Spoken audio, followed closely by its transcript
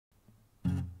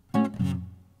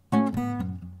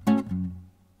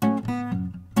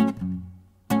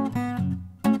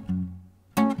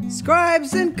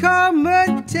Scribes and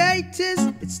commentators,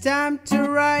 it's time to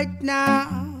write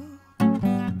now.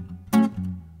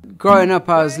 Growing up,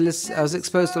 I was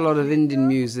exposed to a lot of Indian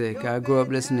music. I grew up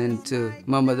listening to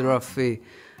Muhammad Rafi,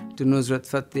 to Nusrat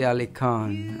Fateh Ali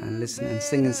Khan, and listening and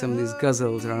singing some of these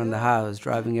ghazals around the house,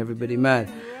 driving everybody mad.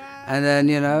 And then,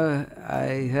 you know,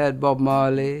 I heard Bob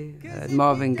Marley,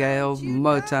 Marvin Gaye,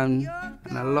 Motown,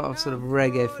 and a lot of sort of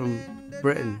reggae from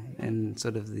Britain in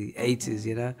sort of the 80s,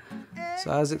 you know.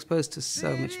 So I was exposed to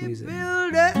so much music.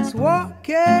 Builders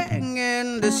walking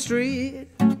in the street,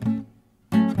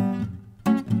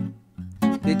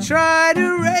 they try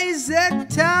to raise that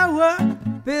tower,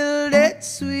 build it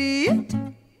sweet.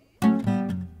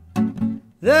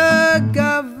 The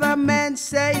government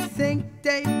say think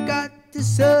they got the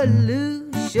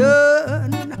solution,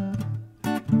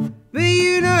 but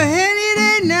you know any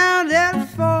day now they'll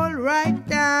fall right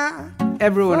down.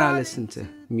 Everyone I listen to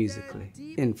musically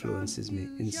influences me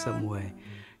in some way.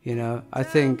 You know, I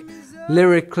think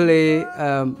lyrically,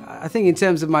 I think in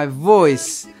terms of my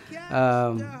voice,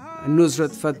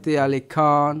 Nusrat Fateh Ali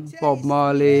Khan, Bob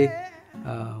Marley.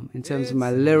 In terms of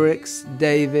my lyrics,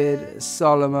 David,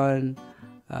 Solomon,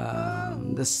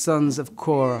 the Sons of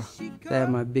Korah, they're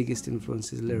my biggest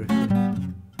influences lyrically.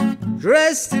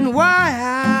 Dressed in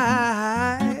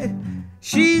white,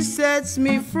 she sets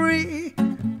me free.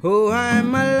 Oh,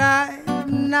 I'm alive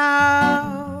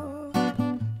now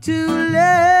to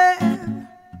live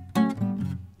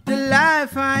the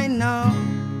life I know,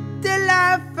 the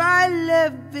life I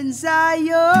live in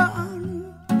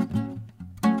Zion.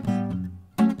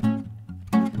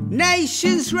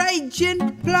 Nations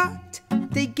raging plot,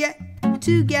 they get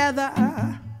together.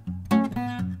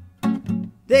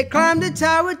 They climb the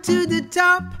tower to the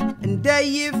top and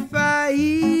deify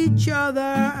each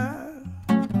other.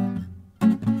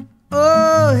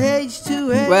 Oh, age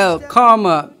to age. Well,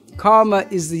 karma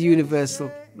is the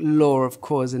universal law of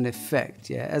cause and effect.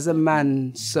 Yeah, as a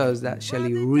man sows, that shall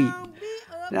he reap.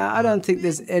 Now, I don't think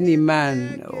there's any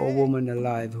man or woman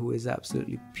alive who is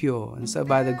absolutely pure. And so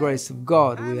by the grace of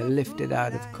God, we are lifted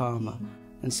out of karma.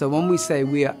 And so when we say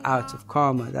we are out of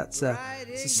karma, it's a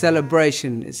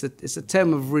celebration. It's a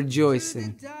term of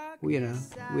rejoicing. You know,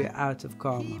 we are out of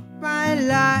karma. My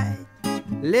light,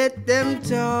 let them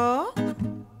talk.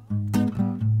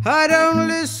 I don't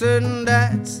listen,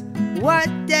 that's what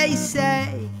they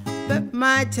say. But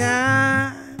my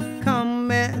time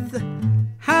cometh.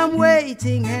 I'm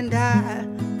waiting and I'll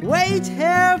wait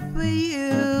here for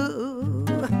you.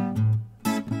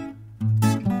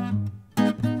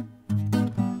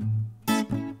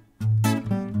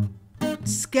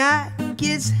 Sky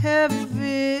gets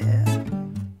heavy,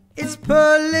 it's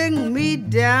pulling me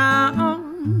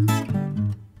down.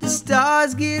 The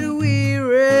stars get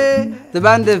weary. The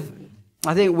band of,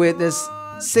 I think there's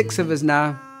 6 of us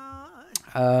now.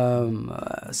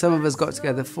 Some of us got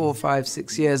together 4, 5,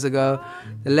 6 years ago.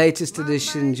 The latest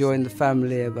addition joined the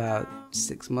family about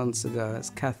 6 months ago.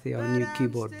 That's Kathy, our new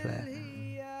keyboard player.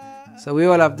 So we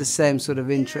all have the same sort of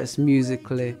interest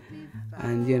musically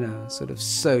and, you know, sort of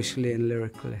socially and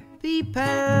lyrically.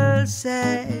 People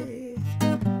say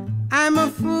I'm a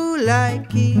fool, I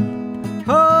keep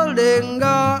holding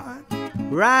on,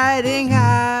 riding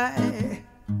high.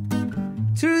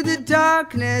 Through the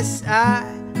darkness I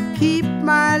keep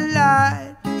my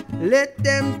light, let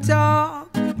them talk.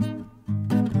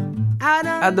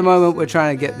 At the moment we're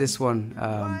trying to get this one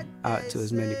out to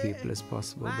as many people as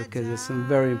possible because there's some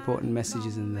very important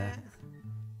messages in there.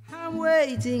 I'm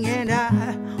waiting and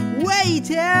I wait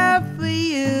here for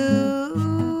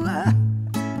you.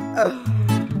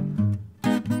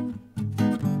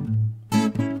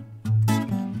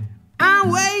 I'm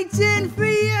waiting for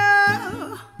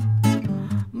you.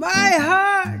 My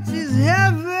heart is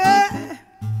heavy.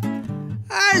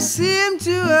 I seem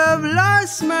to have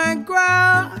lost my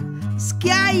ground.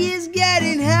 Sky is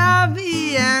getting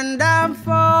heavy and I'm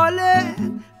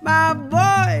falling. My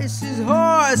voice is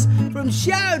hoarse from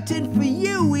shouting for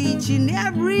you each and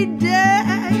every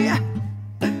day.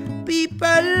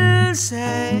 People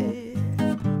say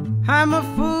I'm a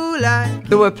fool.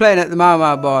 So we're playing at the Mau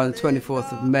Mau Bar on the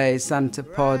 24th of May, Santa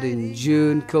Pod in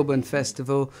June, Kilburn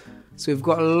Festival. So we've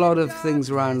got a lot of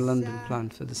things around London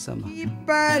planned for the summer. Keep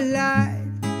my light,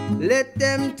 let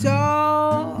them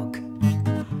talk.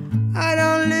 I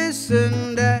don't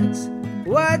listen, that's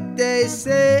what they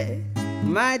say.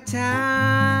 My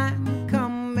time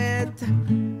cometh,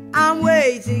 I'm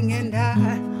waiting and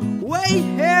I wait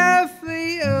here